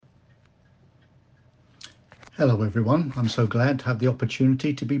Hello everyone, I'm so glad to have the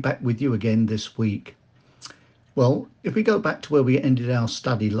opportunity to be back with you again this week. Well, if we go back to where we ended our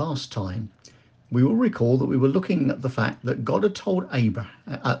study last time, we will recall that we were looking at the fact that God had told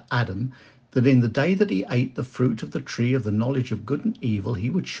Adam that in the day that he ate the fruit of the tree of the knowledge of good and evil, he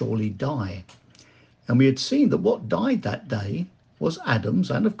would surely die. And we had seen that what died that day was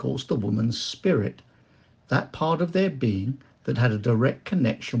Adam's and of course the woman's spirit, that part of their being that had a direct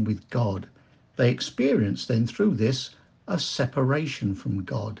connection with God. They experienced then through this a separation from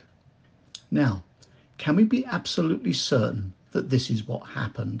God. Now, can we be absolutely certain that this is what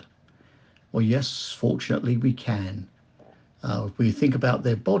happened? Well, yes, fortunately we can. If we think about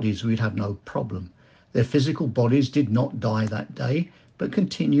their bodies, we'd have no problem. Their physical bodies did not die that day, but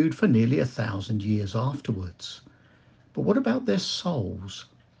continued for nearly 1,000 years afterwards. But what about their souls?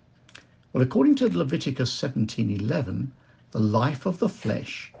 Well, according to Leviticus 17:11, the life of the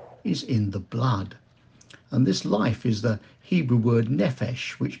flesh is in the blood. And this life is the Hebrew word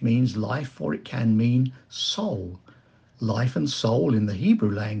nephesh, which means life, or it can mean soul. Life and soul in the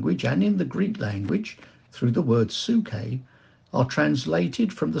Hebrew language and in the Greek language, through the word suke, are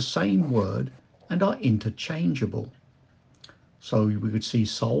translated from the same word and are interchangeable. So we could see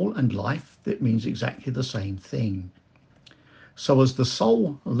soul and life, that means exactly the same thing. So as the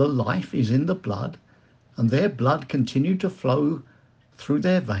soul, the life is in the blood, and their blood continued to flow through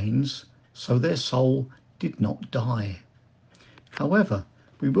their veins, so their soul did not die. However,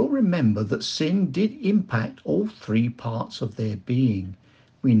 we will remember that sin did impact all three parts of their being.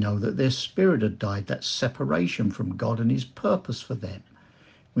 We know that their spirit had died, that separation from God and his purpose for them.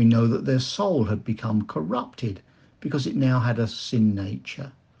 We know that their soul had become corrupted because it now had a sin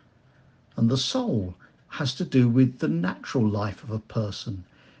nature. And the soul has to do with the natural life of a person,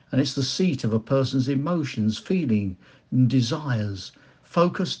 and it's the seat of a person's emotions, feelings, and desires,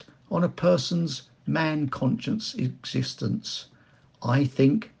 focused on a person's man-conscious existence. I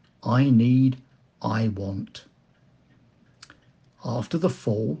think, I need, I want. After the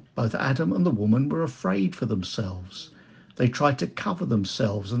fall, both Adam and the woman were afraid for themselves. They tried to cover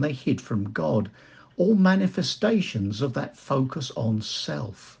themselves and they hid from God, all manifestations of that focus on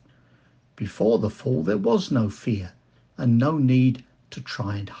self. Before the fall, there was no fear and no need to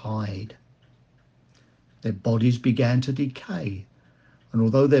try and hide. Their bodies began to decay. And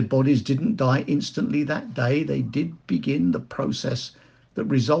although their bodies didn't die instantly that day, they did begin the process that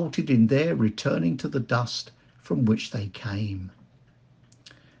resulted in their returning to the dust from which they came.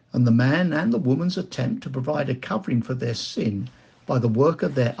 And the man and the woman's attempt to provide a covering for their sin by the work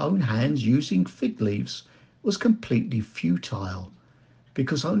of their own hands using fig leaves was completely futile,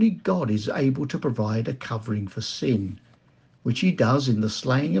 because only God is able to provide a covering for sin, which he does in the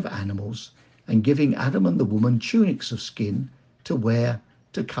slaying of animals and giving Adam and the woman tunics of skin to wear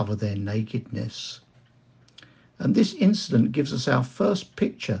to cover their nakedness. And this incident gives us our first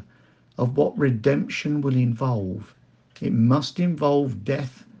picture of what redemption will involve. It must involve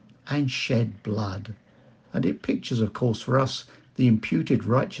death and shed blood. And it pictures, of course, for us the imputed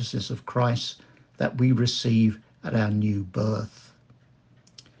righteousness of Christ that we receive at our new birth.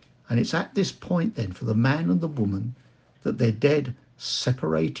 And it's at this point then for the man and the woman that their dead,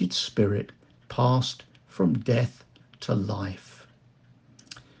 separated spirit passed from death to life.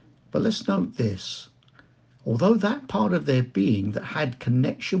 But let's note this. Although that part of their being that had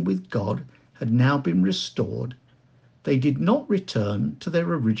connection with God had now been restored, they did not return to their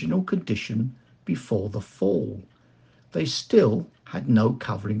original condition before the fall. They still had no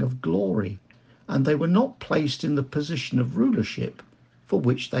covering of glory, and they were not placed in the position of rulership for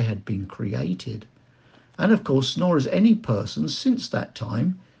which they had been created. And of course, nor has any person since that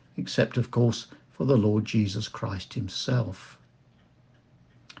time, except of course for the Lord Jesus Christ himself.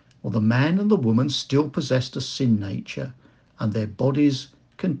 Well, the man and the woman still possessed a sin nature, and their bodies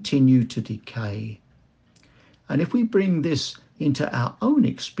continued to decay. And if we bring this into our own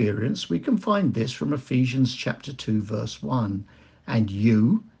experience, we can find this from Ephesians chapter 2, verse 1. And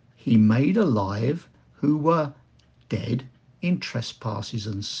you he made alive who were dead in trespasses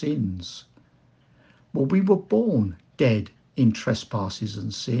and sins. Well, we were born dead in trespasses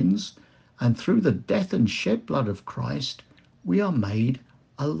and sins, and through the death and shed blood of Christ, we are made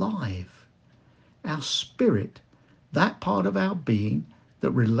alive. Our spirit, that part of our being that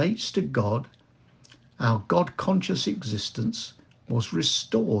relates to God, our God-conscious existence, was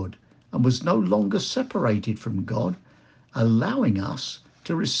restored and was no longer separated from God, allowing us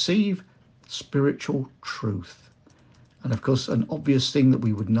to receive spiritual truth. And of course, an obvious thing that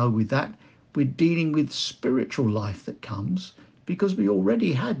we would know with that, we're dealing with spiritual life that comes because we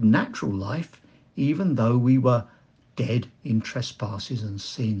already had natural life, even though we were dead in trespasses and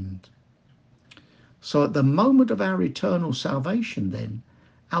sins. So at the moment of our eternal salvation then,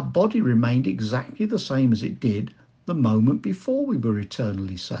 our body remained exactly the same as it did the moment before we were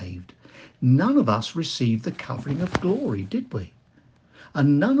eternally saved. None of us received the covering of glory, did we?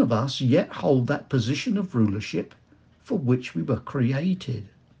 And none of us yet hold that position of rulership for which we were created.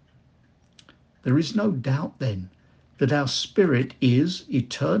 There is no doubt then that our spirit is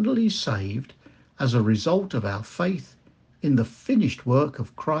eternally saved as a result of our faith in the finished work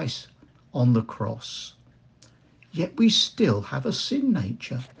of Christ on the cross. Yet we still have a sin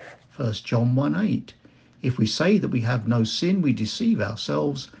nature. 1 John 1:8. If we say that we have no sin, we deceive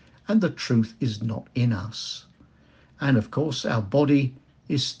ourselves and the truth is not in us. And of course, our body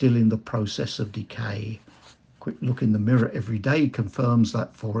is still in the process of decay. Quick look in the mirror every day confirms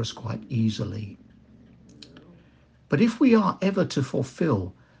that for us quite easily. But if we are ever to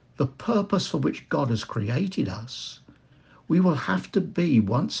fulfill the purpose for which God has created us, we will have to be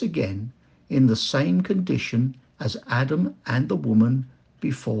once again in the same condition as Adam and the woman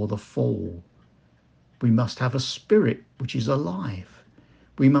before the fall. We must have a spirit which is alive.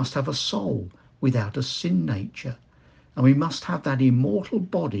 We must have a soul without a sin nature. And we must have that immortal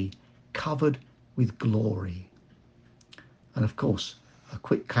body covered with glory. And of course, a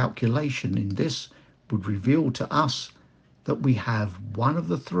quick calculation in this would reveal to us that we have one of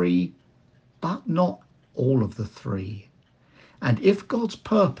the three, but not all of the three. And if God's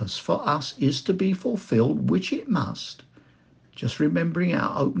purpose for us is to be fulfilled, which it must, just remembering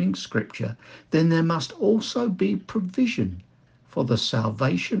our opening scripture, then there must also be provision for the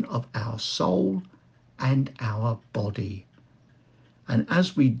salvation of our soul and our body. And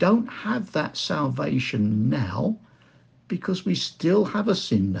as we don't have that salvation now, because we still have a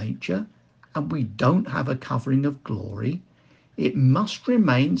sin nature and we don't have a covering of glory, it must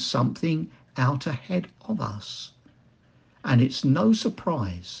remain something out ahead of us. And it's no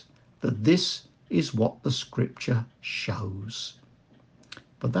surprise that this is what the scripture shows.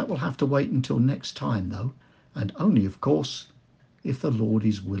 But that will have to wait until next time, though, and only, of course, if the Lord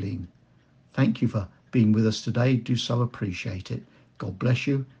is willing. Thank you for being with us today. Do so appreciate it. God bless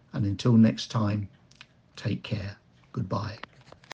you, and until next time, take care. Goodbye.